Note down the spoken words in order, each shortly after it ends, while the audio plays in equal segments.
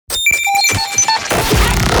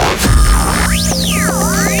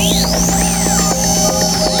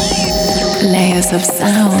Layers of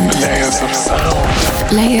sound. Layers of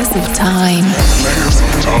sound. Layers of time. Layers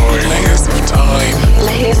of time. Layers of time.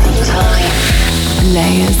 Layers of time.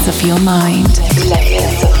 Layers of your mind.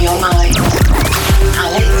 Layers of your mind.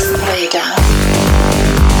 Alex Vega.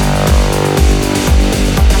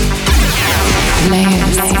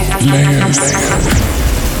 Layers. Layers.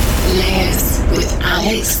 Layers with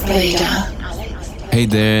Alex Vega. Hey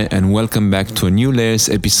there, and welcome back to a new Layers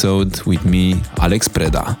episode with me, Alex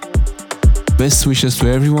Preda. Best wishes to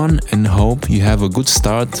everyone and hope you have a good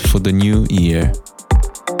start for the new year.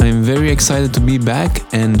 I'm very excited to be back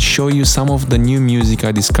and show you some of the new music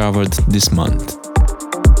I discovered this month.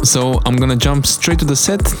 So I'm gonna jump straight to the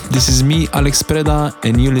set. This is me, Alex Preda,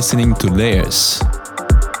 and you're listening to Layers.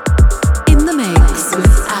 In the mix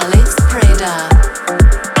with Alex Preda.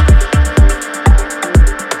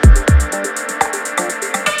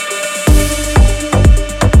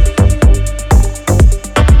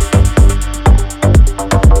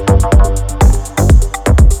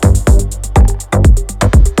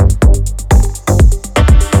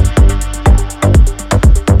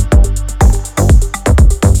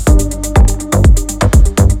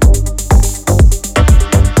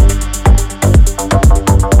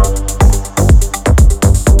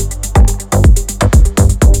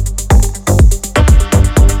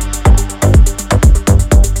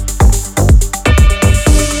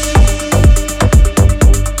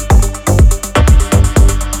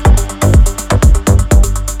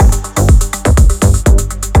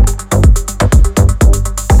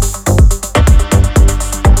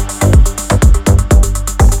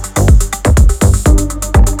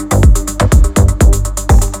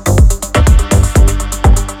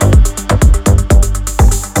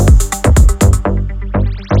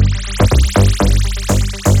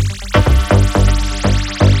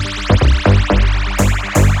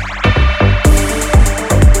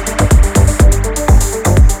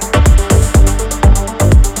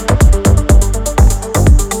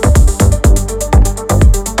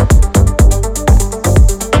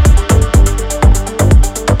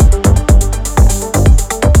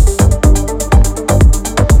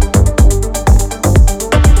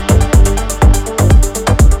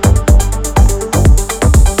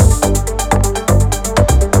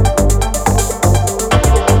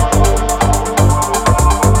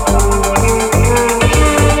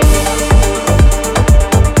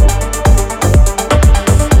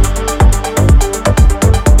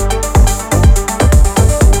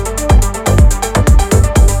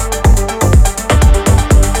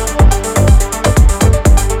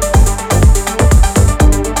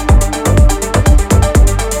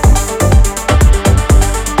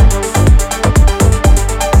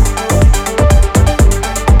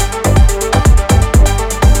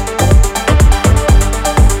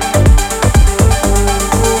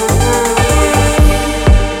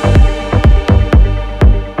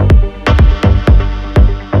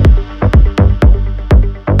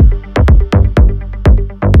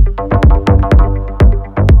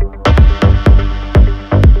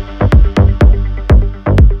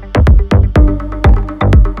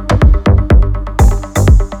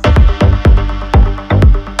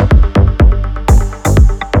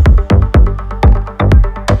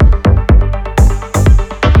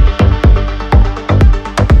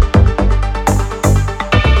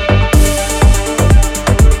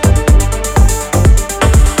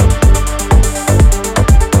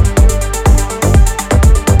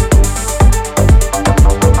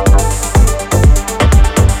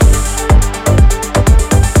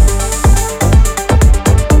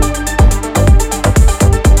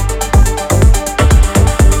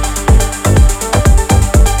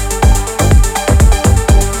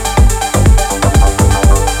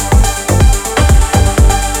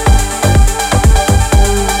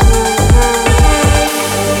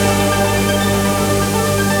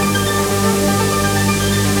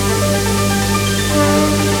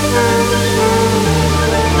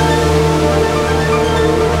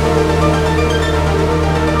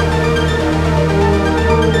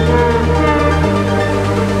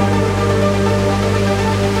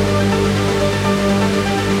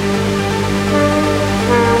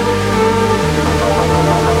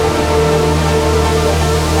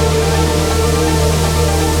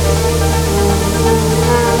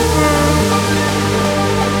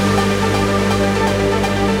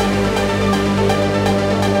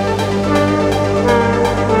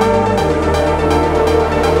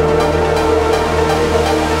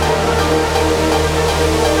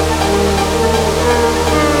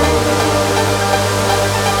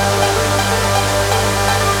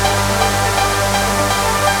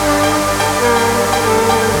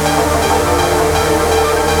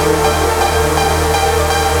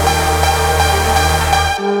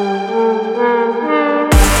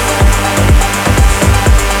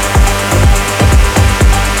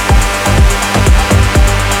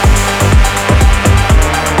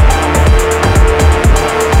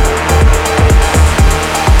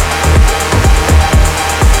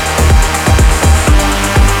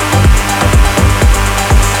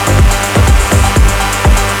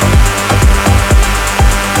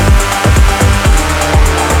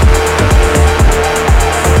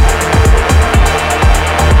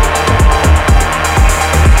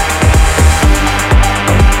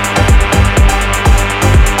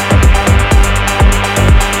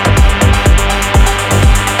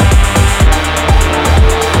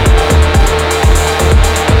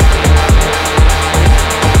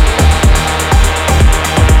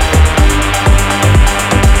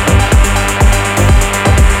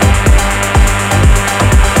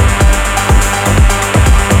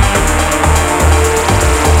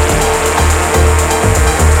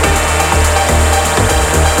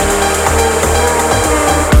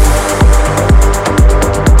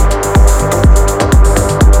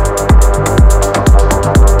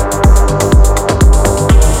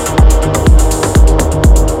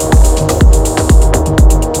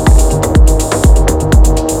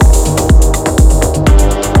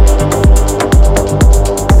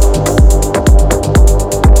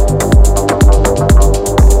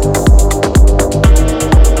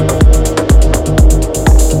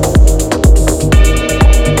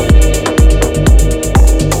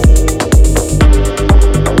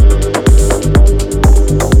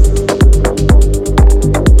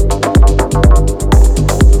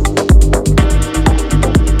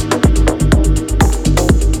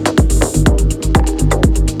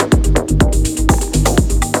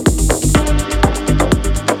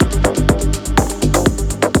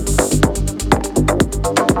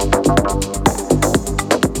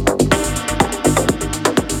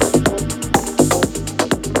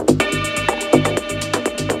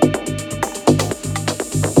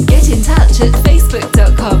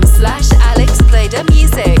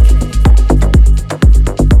 facebook.com/alexplaydamusic.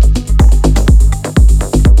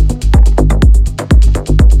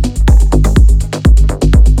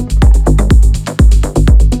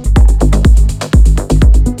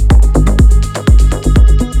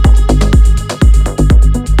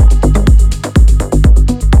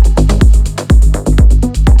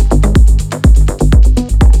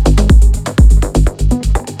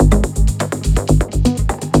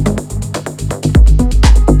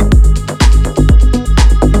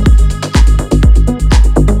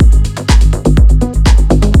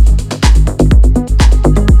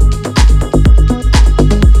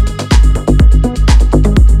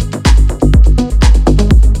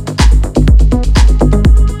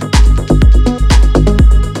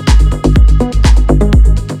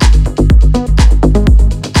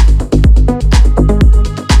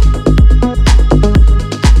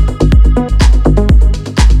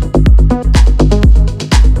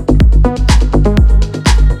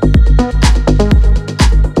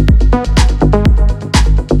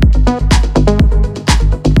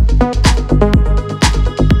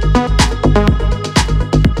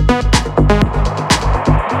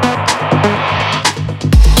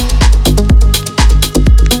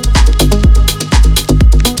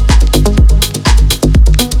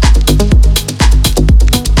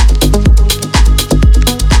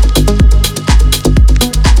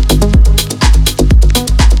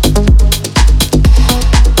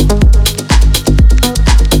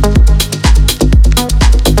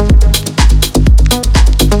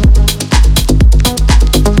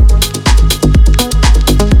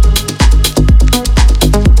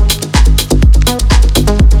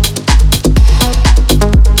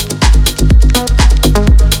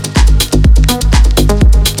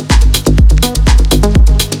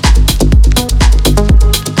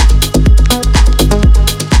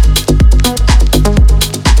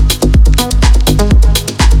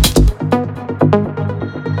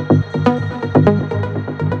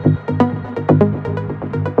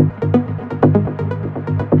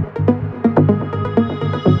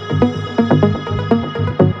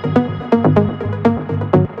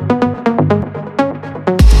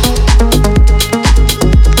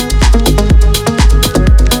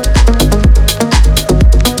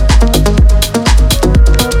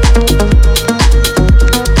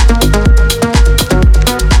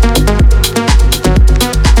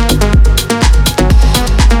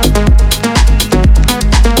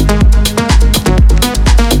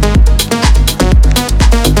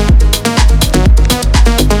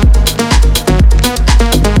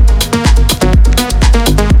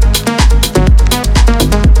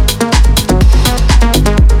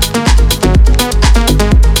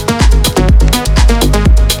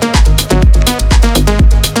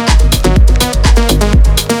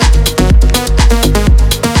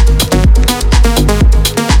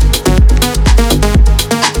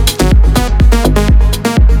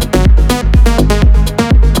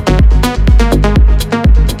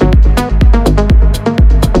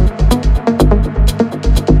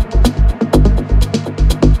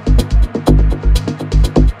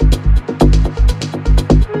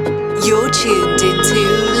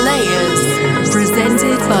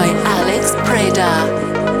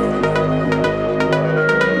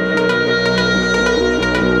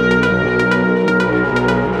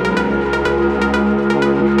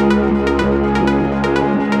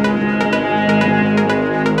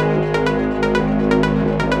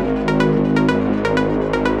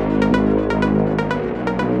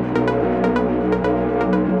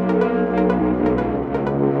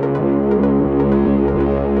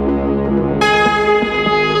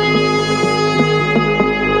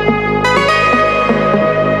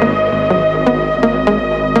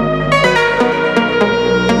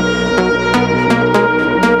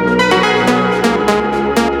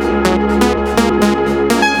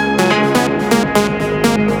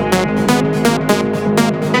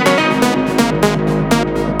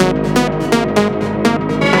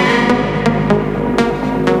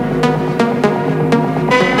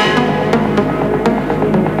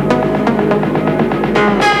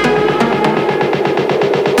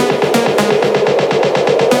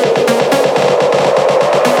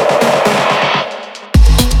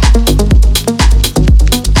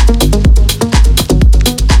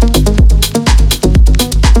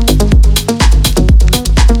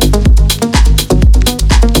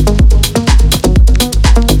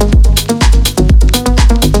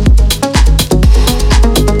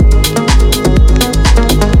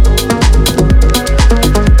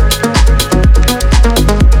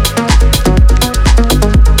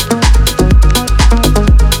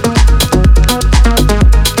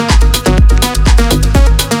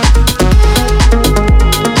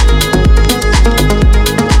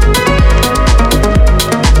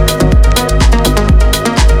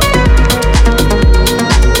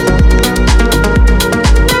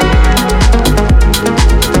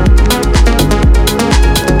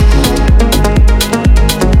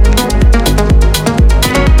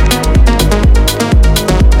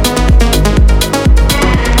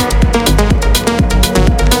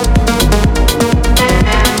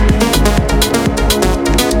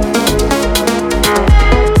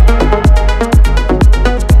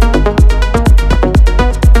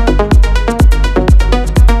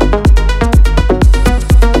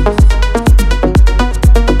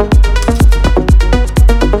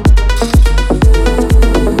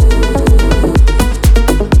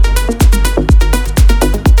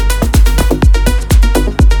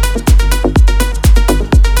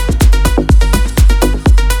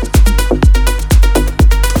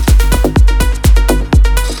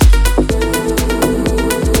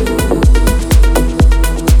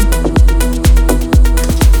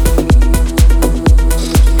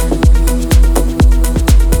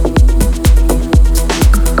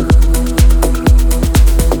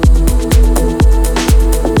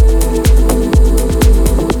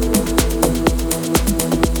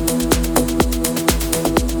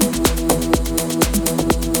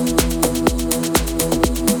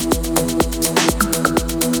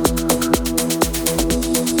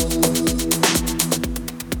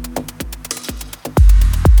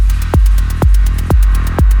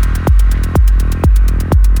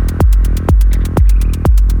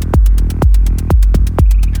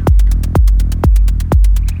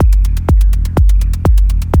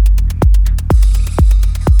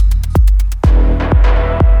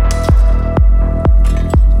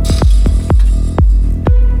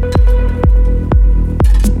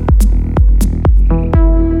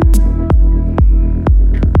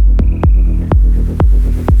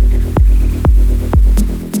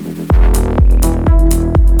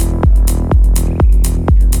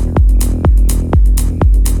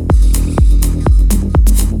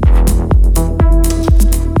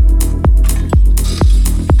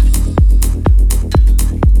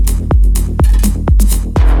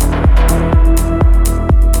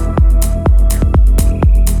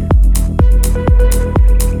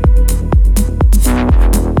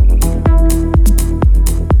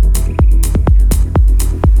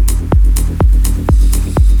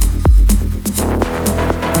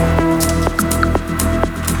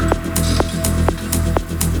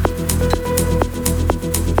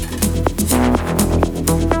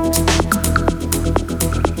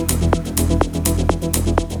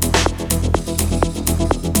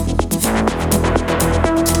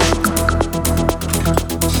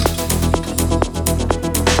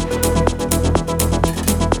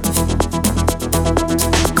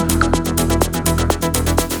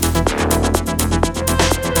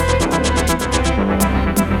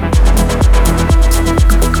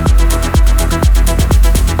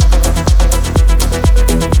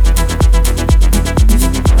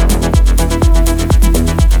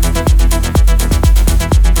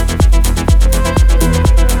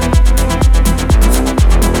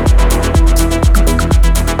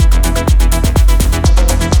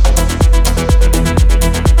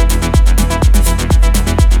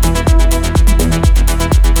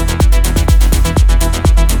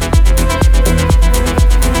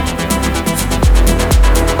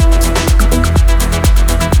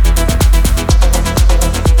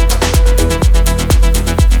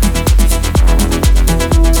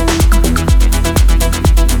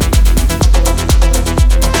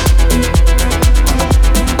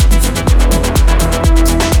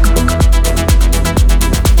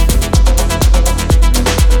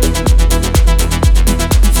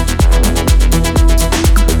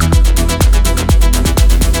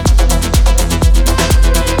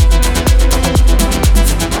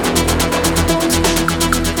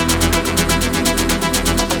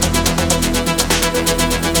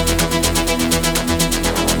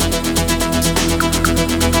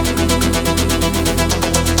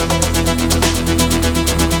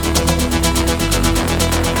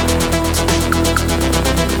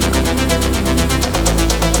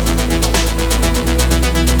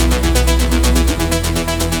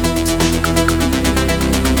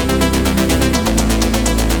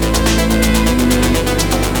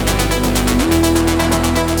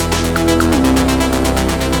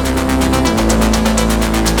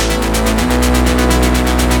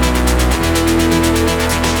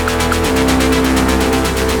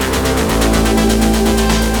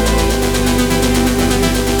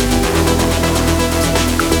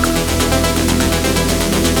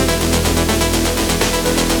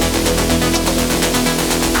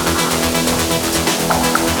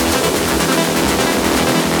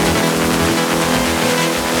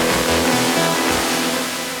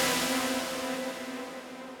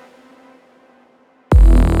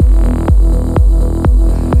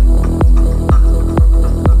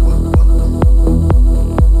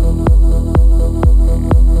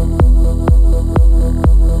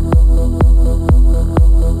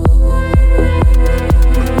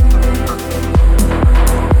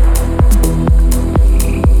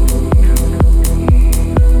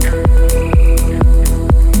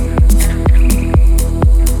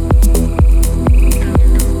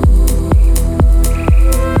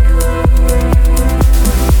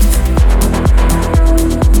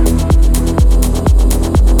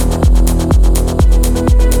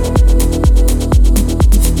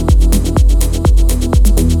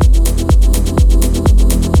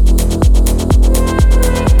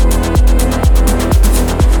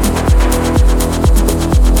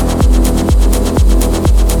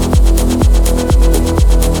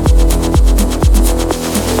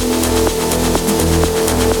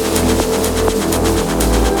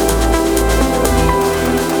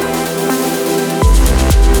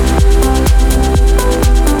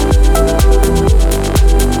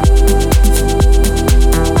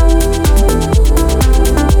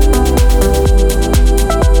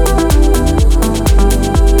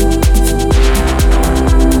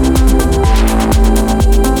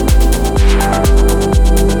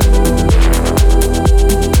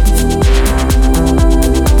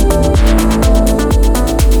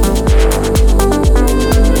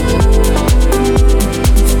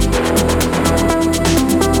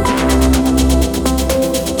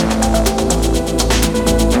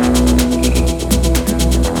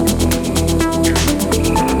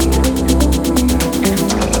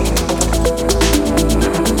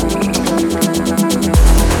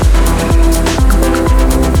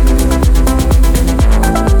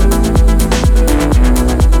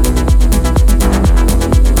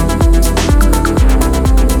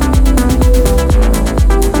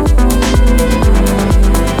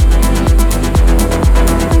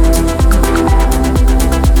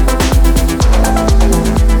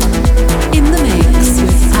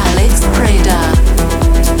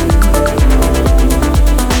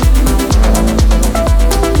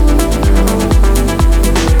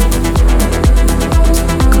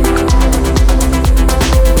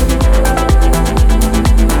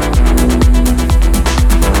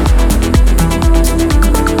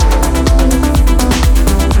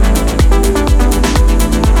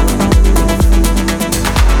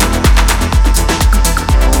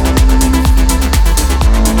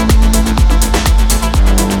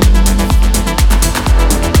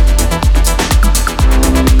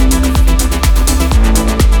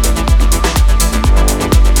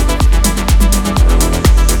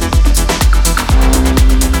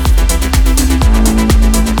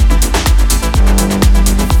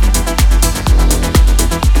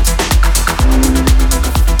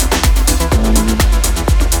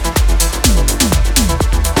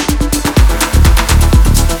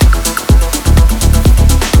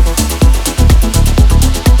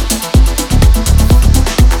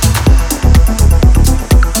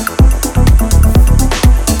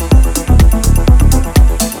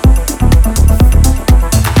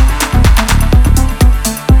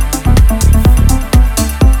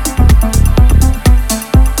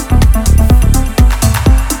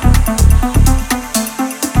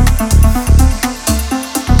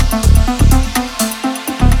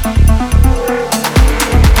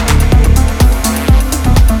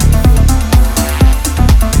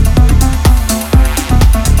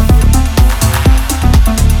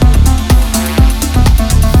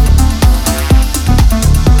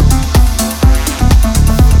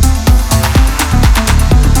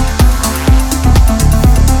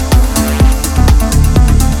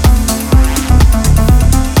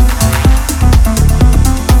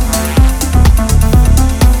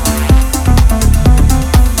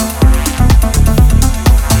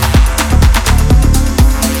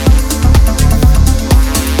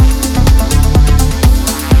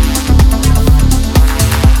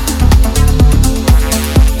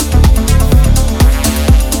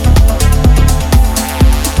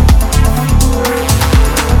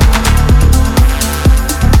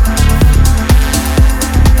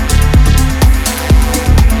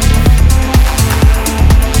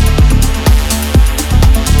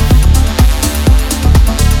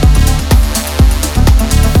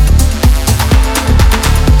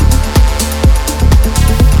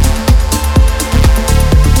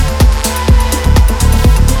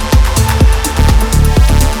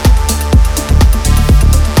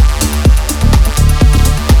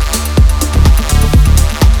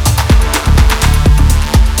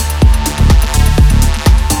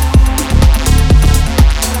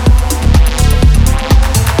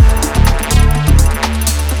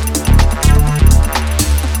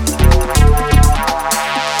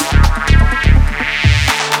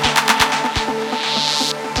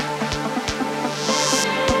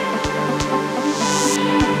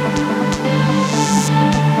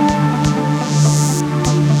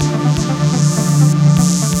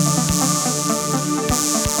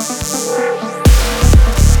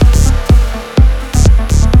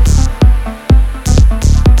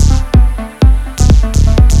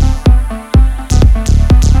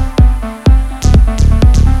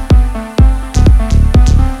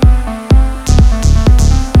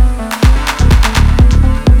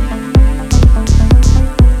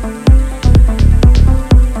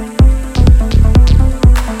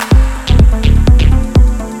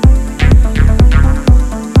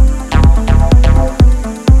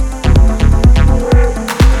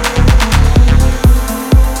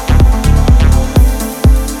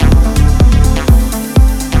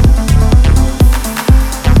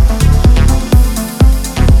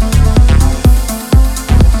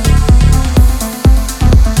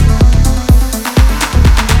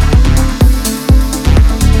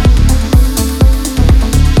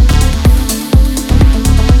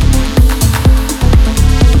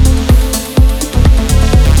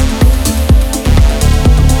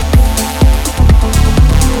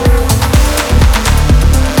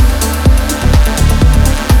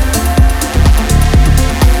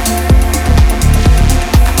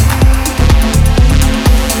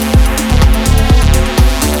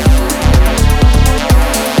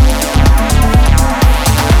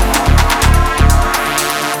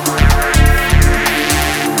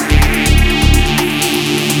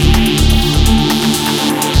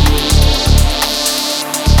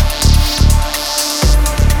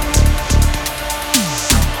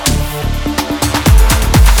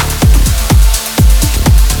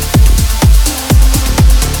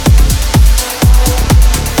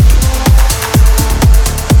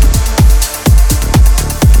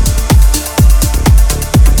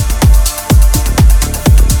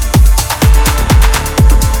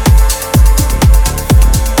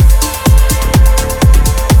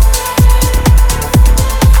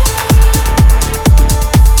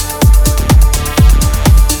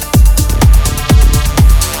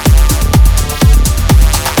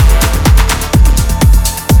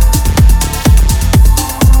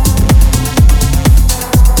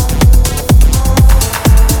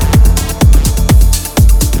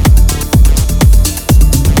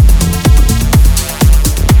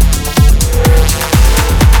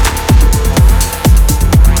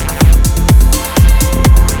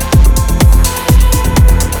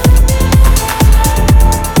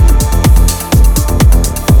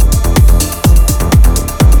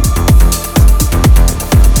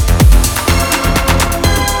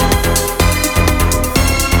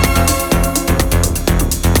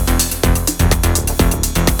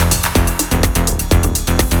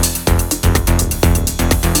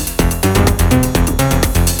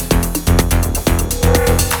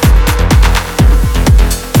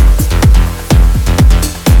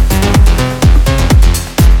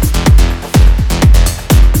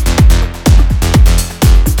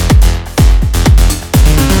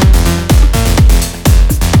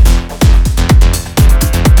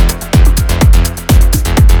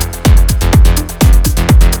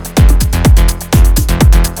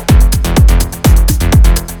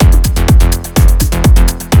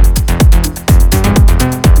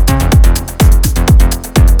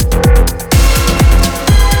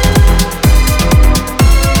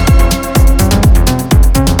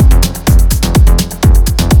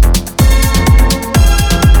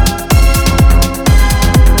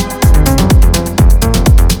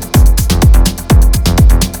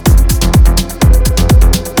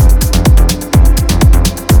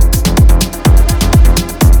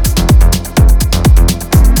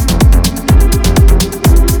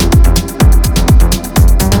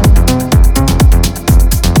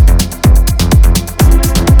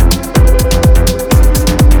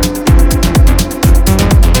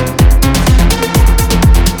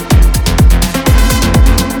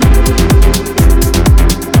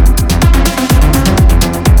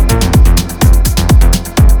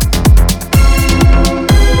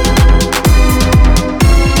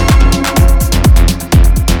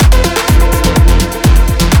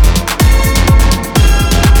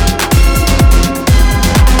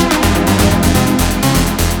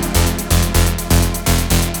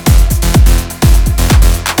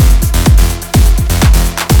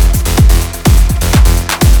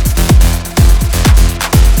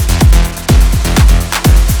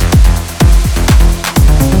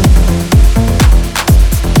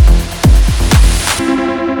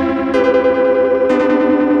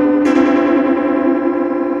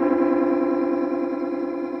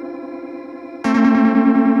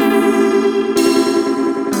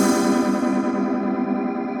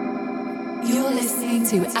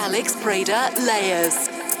 Preda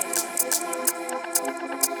Layers.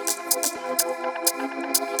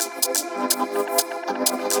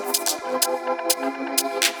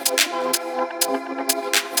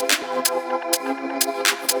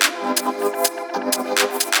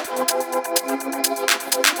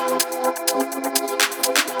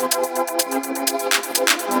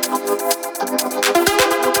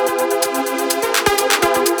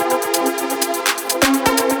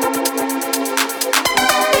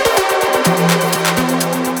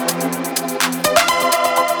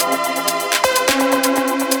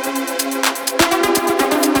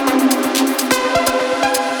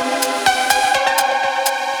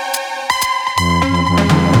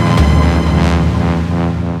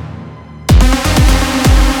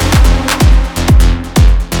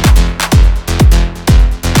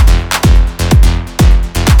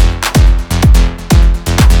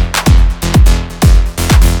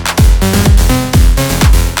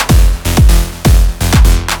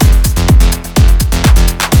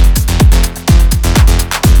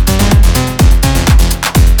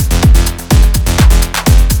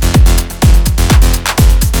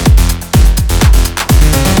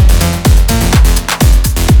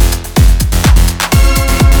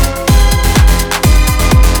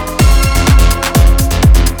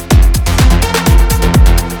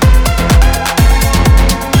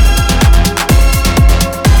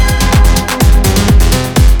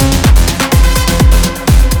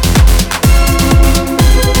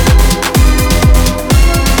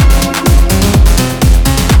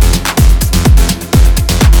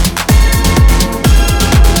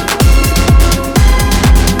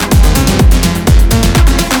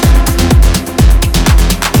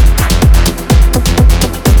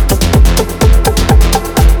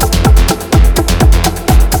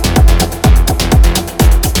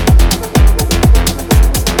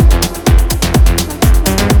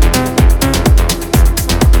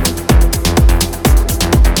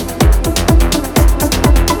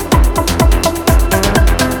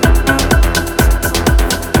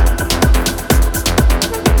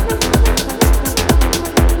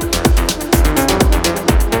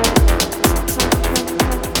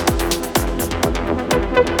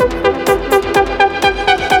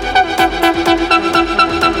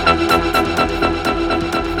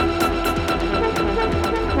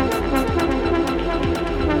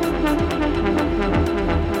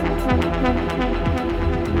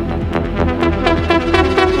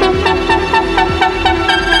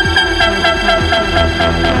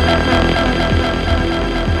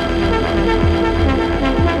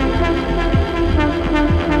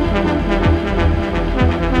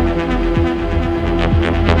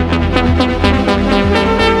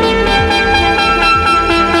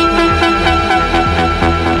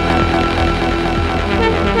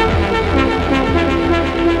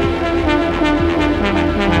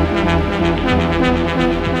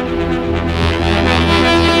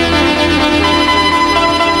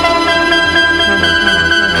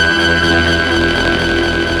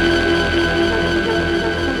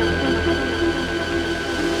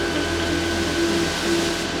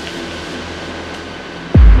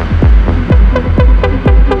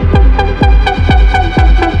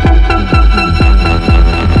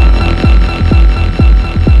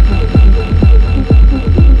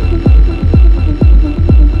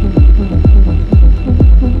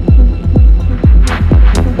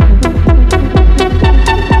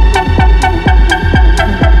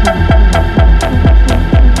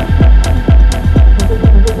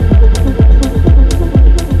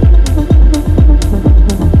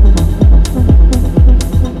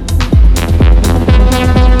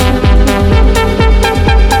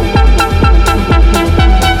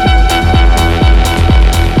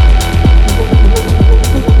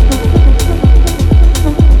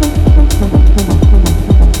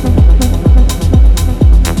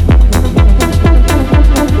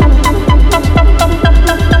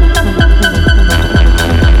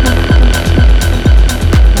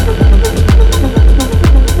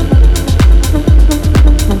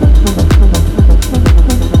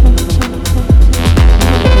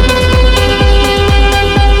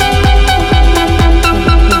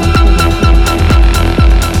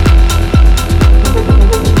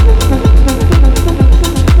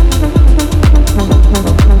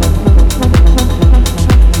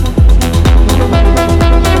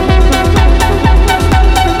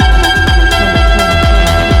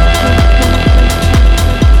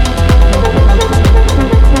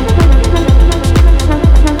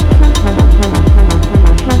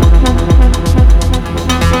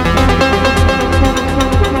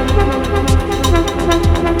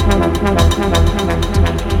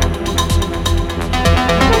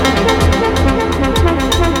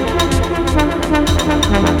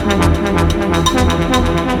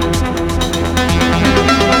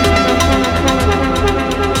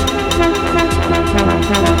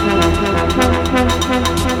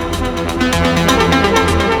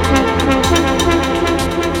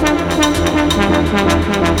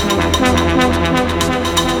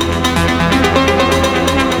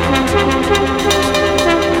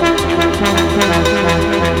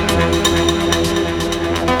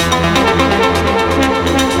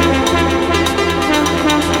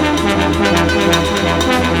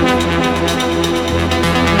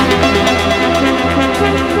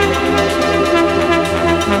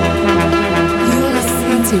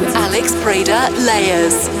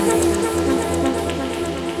 Layers.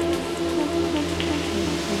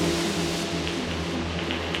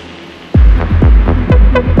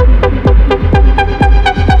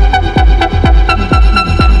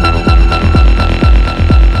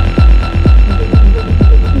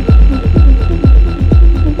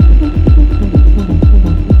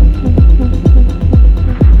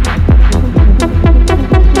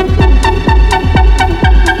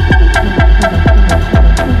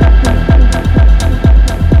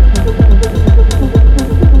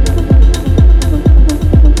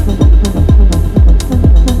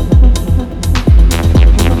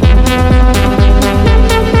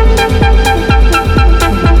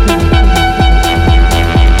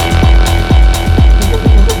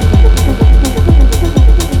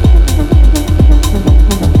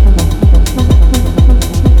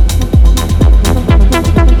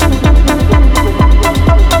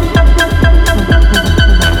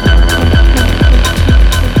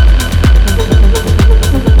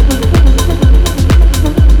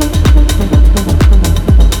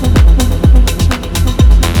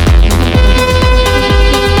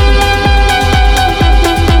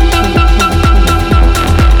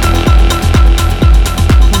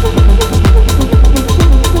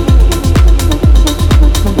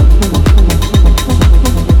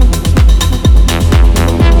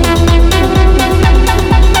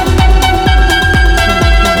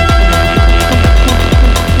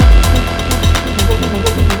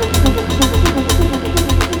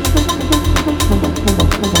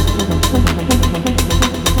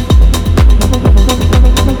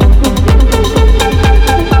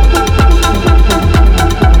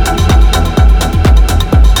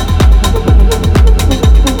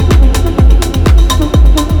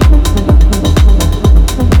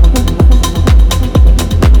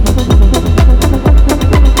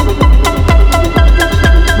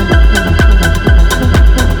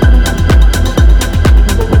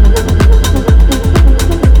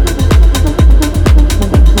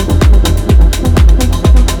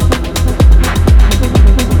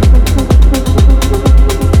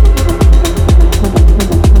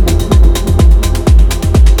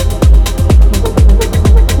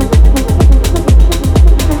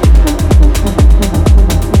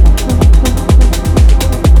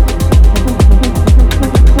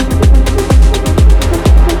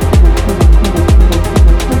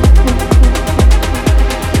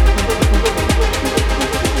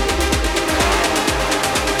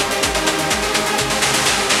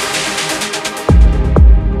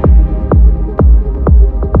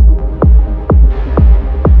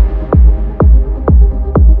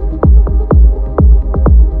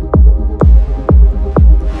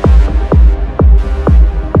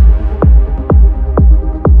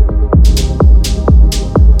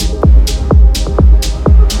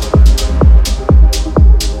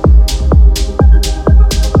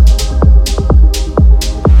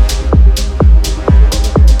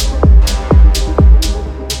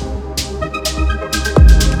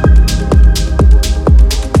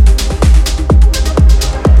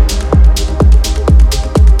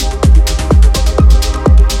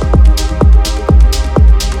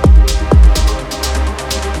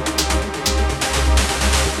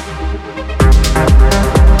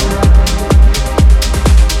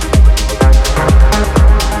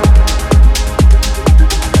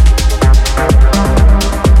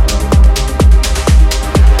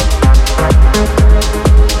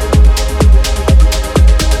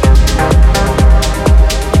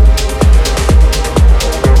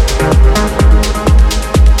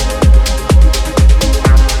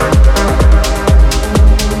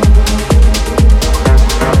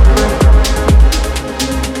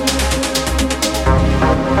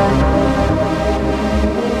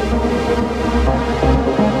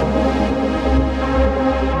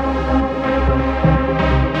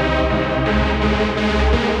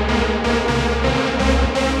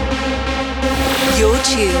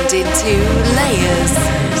 tuned into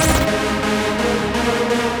Layers.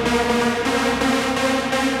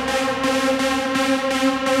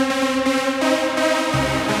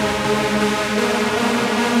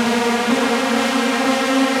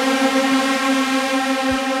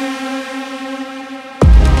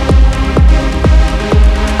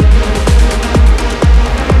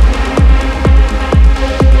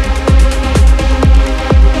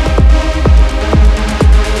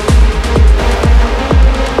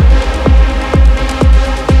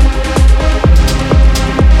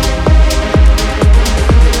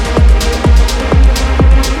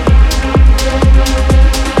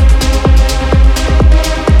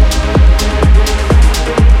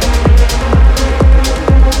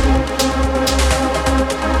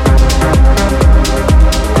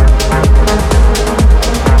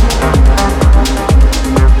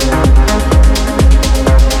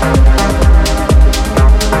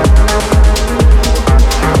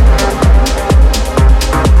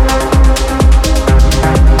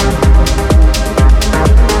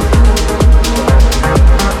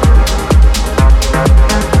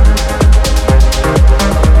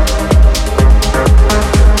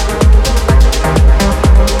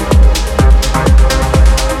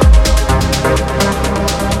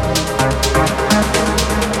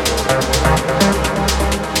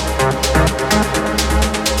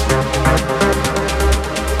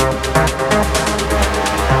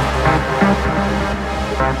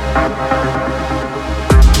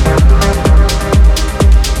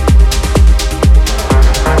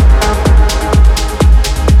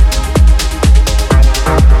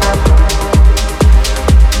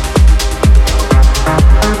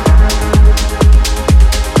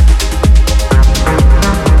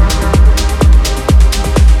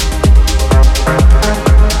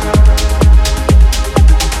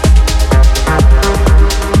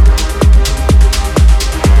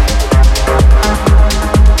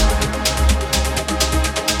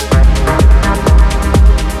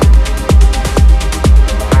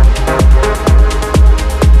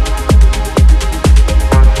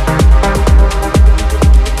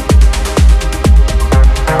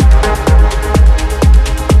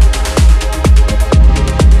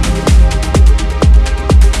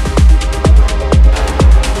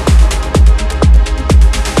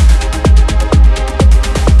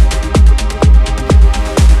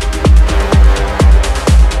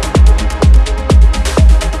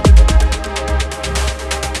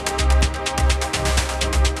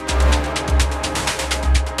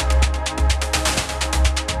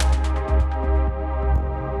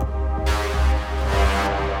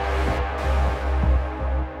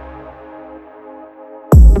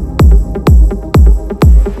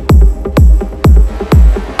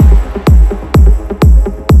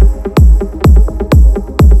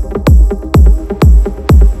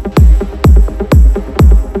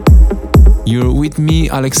 You're with me,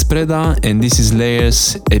 Alex Preda, and this is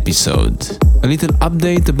Layers episode. A little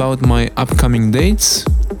update about my upcoming dates.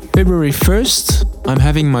 February 1st, I'm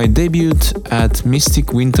having my debut at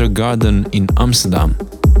Mystic Winter Garden in Amsterdam,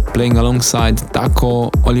 playing alongside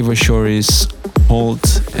Taco, Oliver Schoris,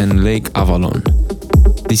 Holt, and Lake Avalon.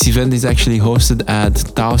 This event is actually hosted at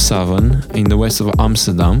Touwshaven in the west of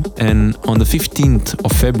Amsterdam, and on the 15th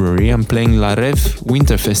of February I'm playing La Rev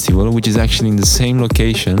Winter Festival, which is actually in the same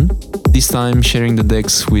location, this time sharing the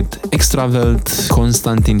decks with Extravelt,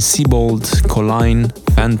 Konstantin Siebold, Colline,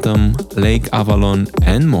 Phantom, Lake Avalon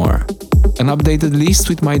and more. An updated list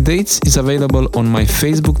with my dates is available on my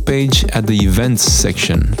Facebook page at the events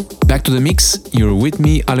section. Back to the mix, you're with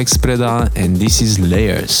me, Alex Preda, and this is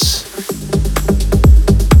Layers.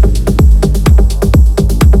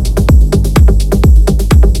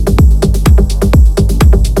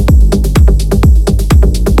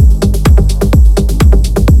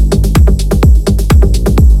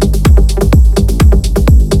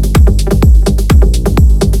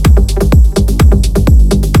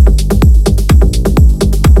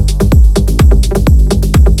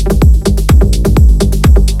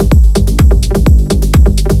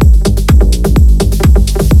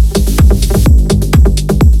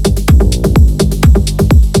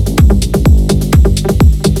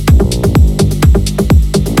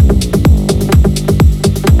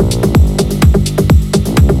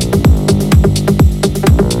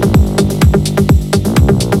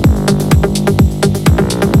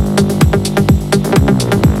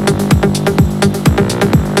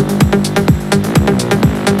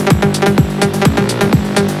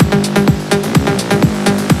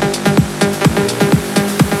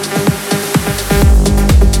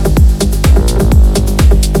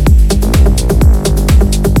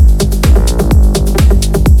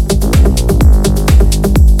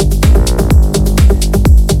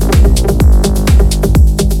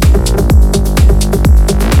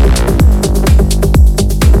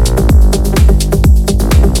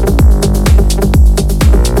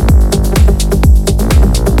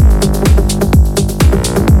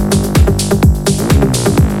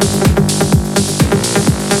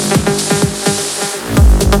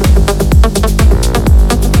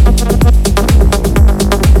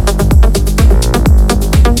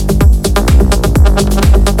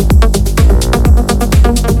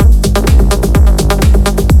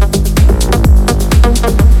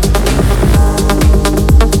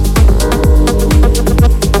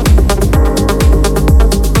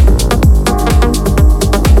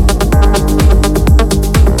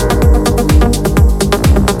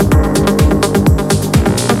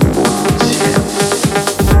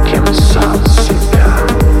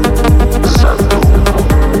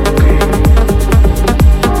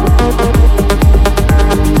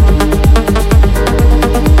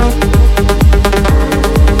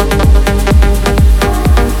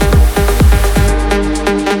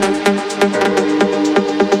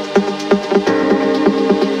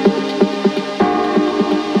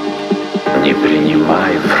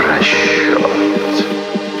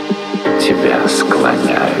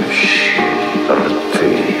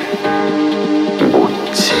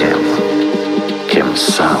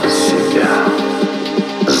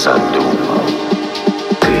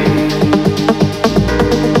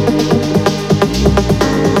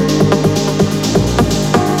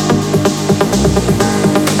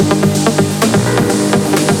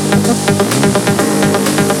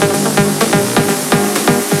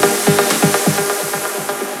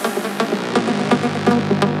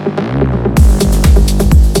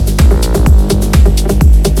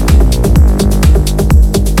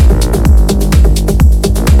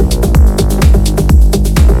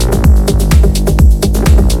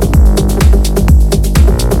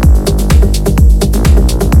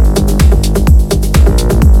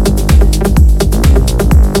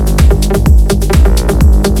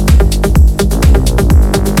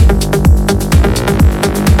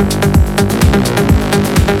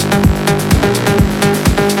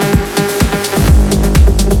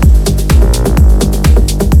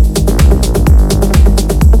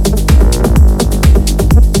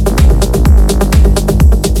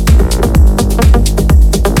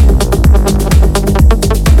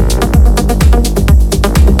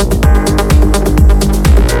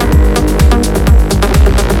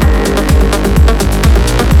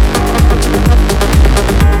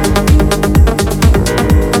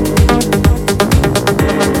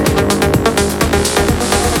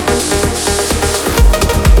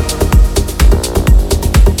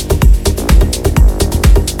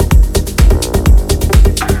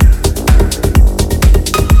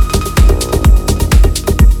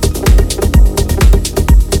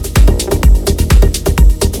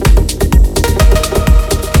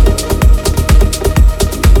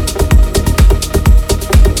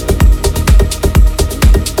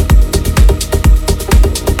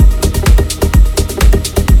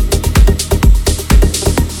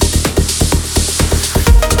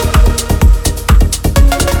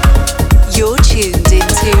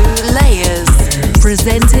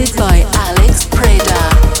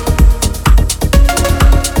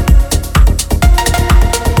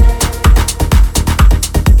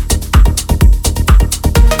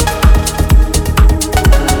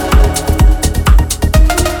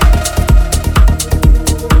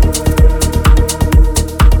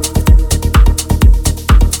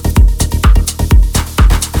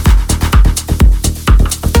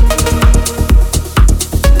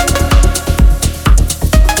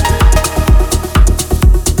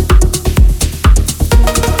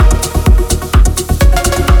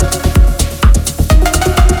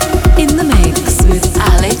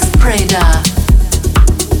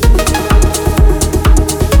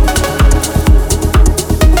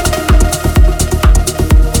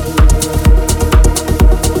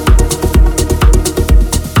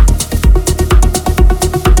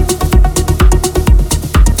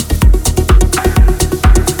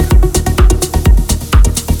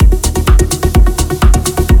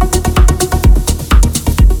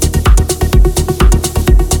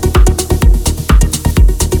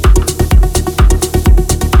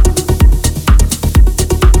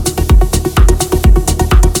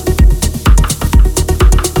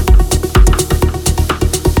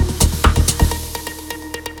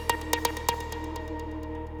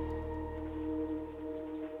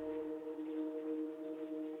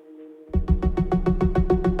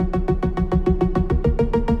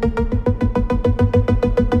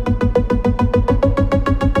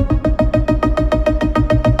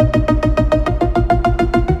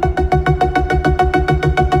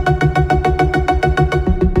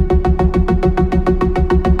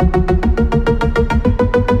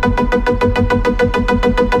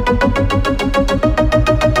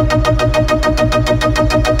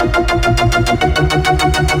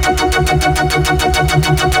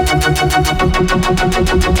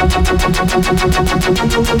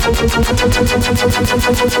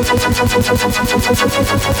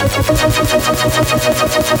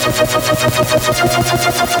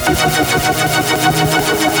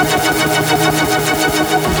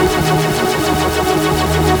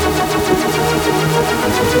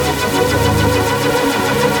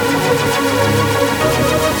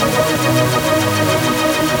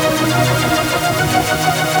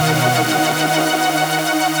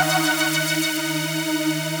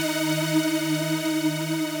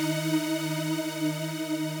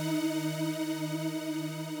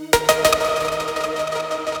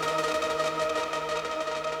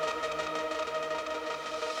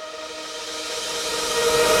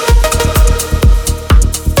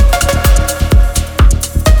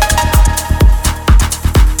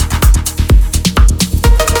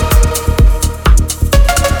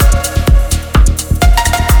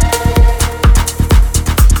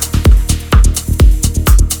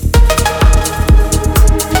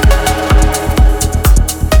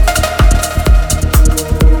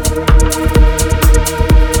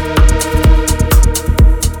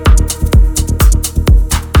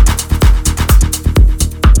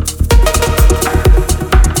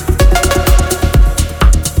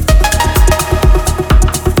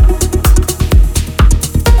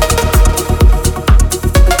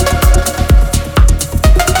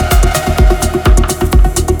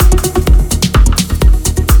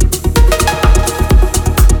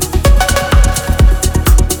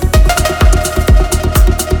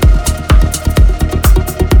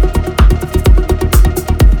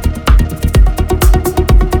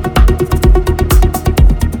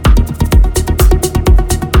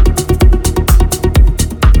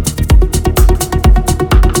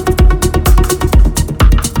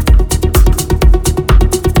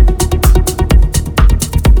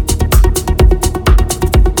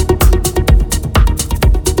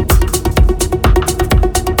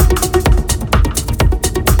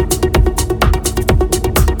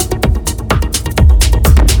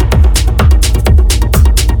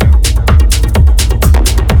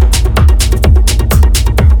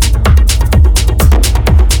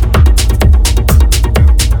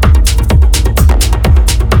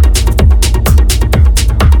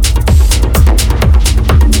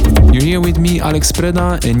 Alex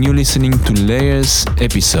Preda and you're listening to Layers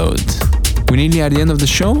episode. We're nearly at the end of the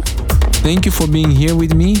show. Thank you for being here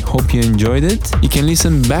with me. Hope you enjoyed it. You can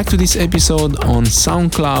listen back to this episode on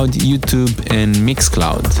SoundCloud, YouTube, and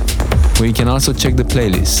Mixcloud, where you can also check the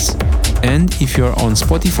playlists. And if you're on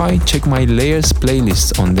Spotify, check my Layers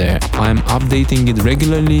playlist on there. I'm updating it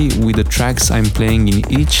regularly with the tracks I'm playing in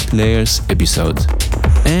each Layers episode.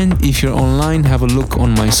 And if you're online, have a look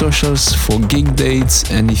on my socials for gig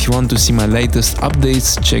dates, and if you want to see my latest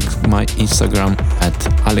updates, check my Instagram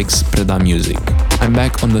at Alex Preda Music. I'm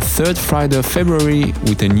back on the 3rd Friday of February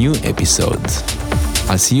with a new episode.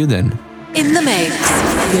 I'll see you then. In the mix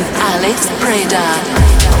with Alex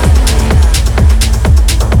Preda.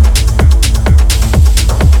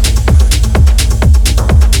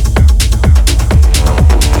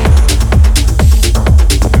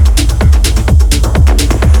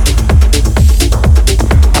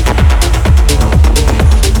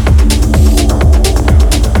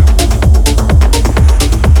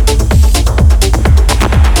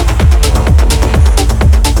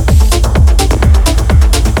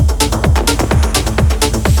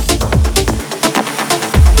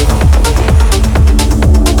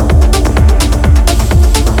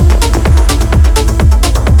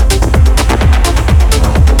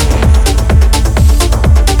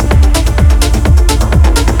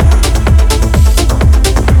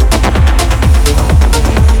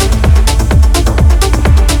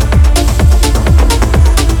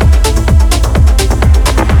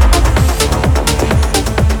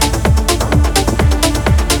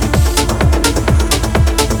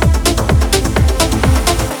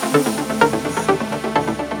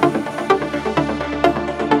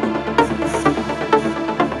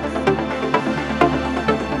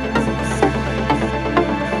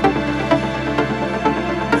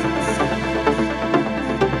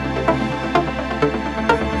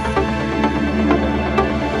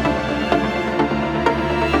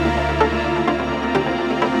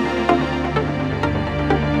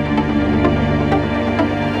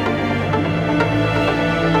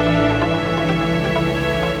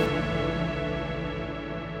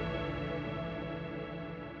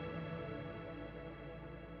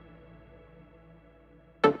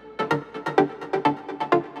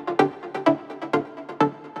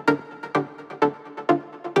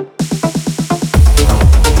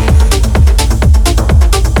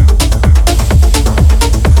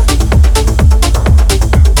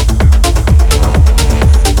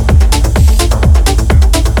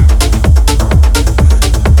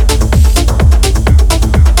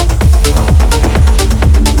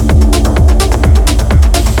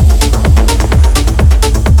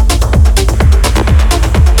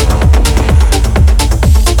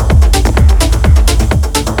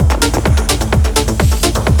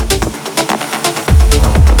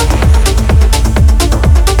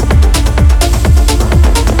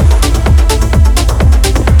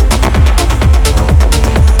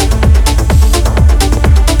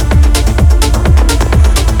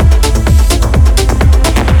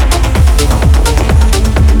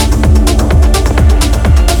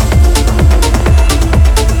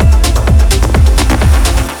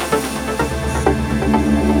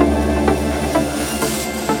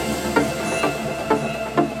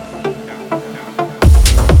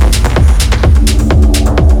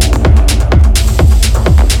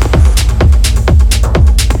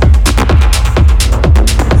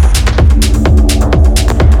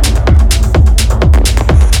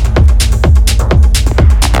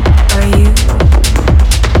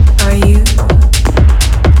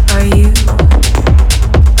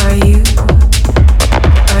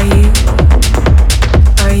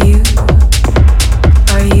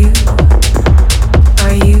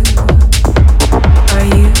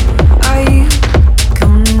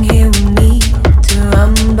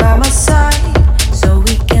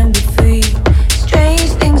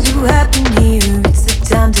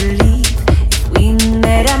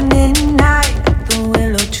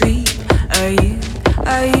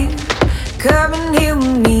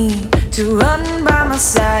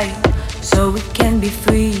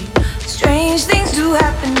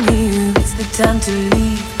 time to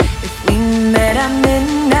leave. If we met at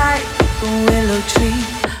midnight, the willow tree.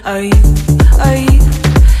 Are you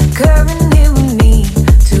coming here with me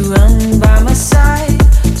to run by my side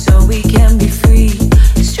so we can be free?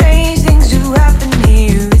 Strange things do happen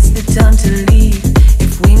here. It's the time to leave.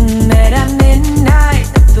 If we met at midnight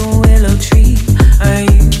at the willow tree.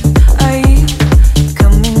 Are you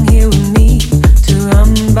coming here with me to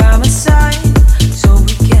run by my side so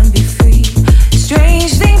we can be free?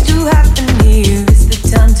 Strange things do happen here. It's the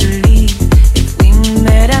time to leave. If we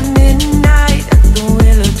met at midnight at the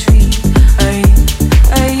willow tree.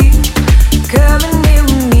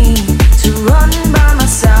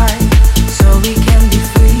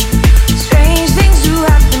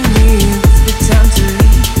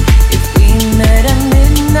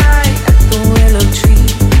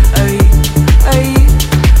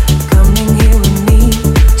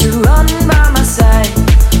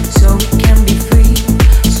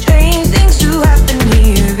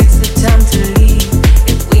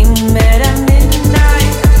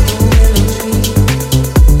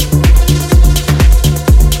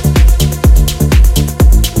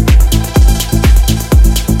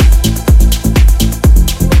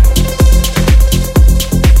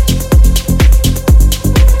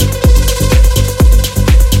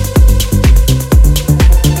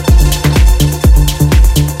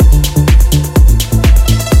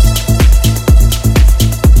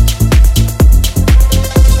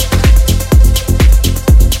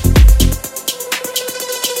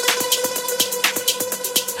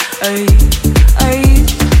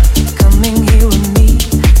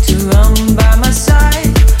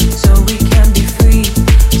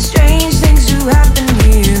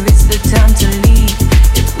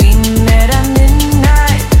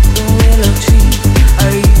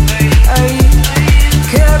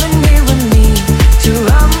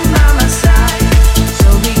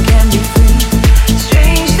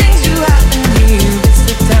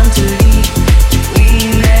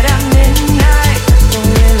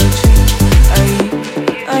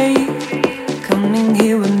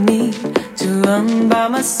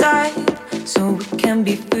 my side so we can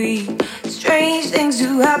be free. Strange things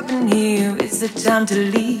do happen here. It's the time to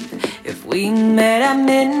leave. If we met at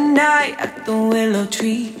midnight at the willow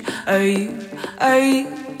tree, are you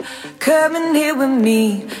coming here with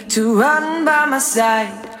me to run by my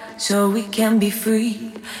side so we can be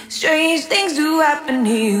free? Strange things do happen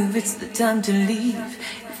here. It's the time to leave.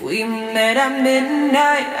 If we met at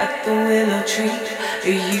midnight at the willow tree,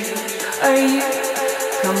 are you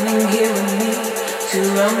coming here with me to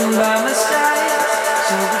run by my side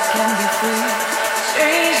so we can be free?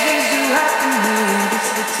 Strange things do happen here.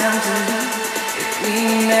 It's the time to leave. If we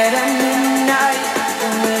met at midnight at the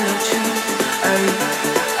willow tree,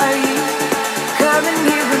 are you coming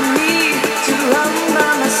here with me to run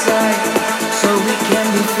by my side so we can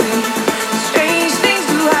be free? Strange things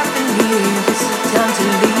do happen here. It's the time to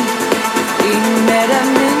leave. If we met at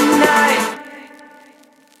midnight,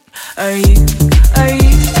 are you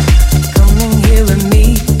coming here with me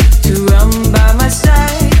to run by my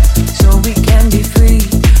side so we can be free?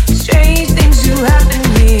 Strange things do happen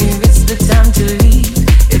here. It's the time to leave.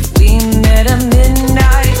 If we met at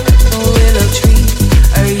midnight at the willow tree,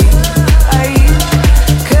 are you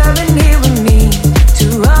coming here with me to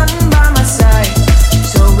run by my side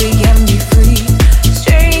so we can be free?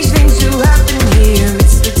 Strange things do happen here.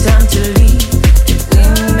 It's the time to leave. If we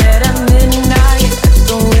met at midnight at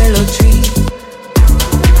the willow tree.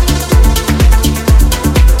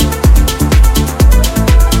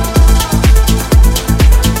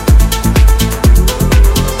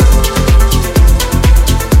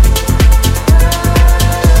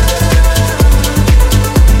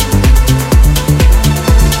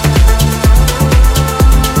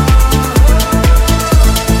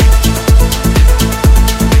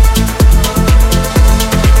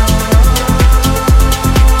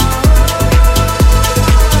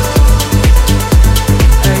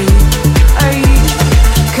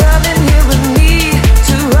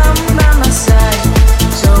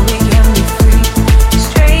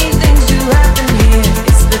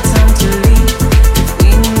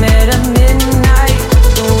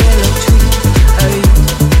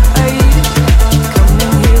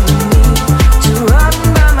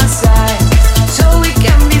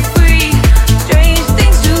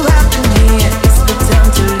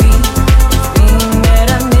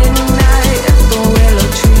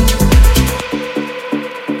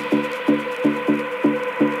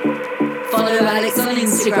 Follow Alex on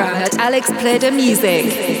Instagram at Alex Play the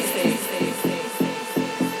Music.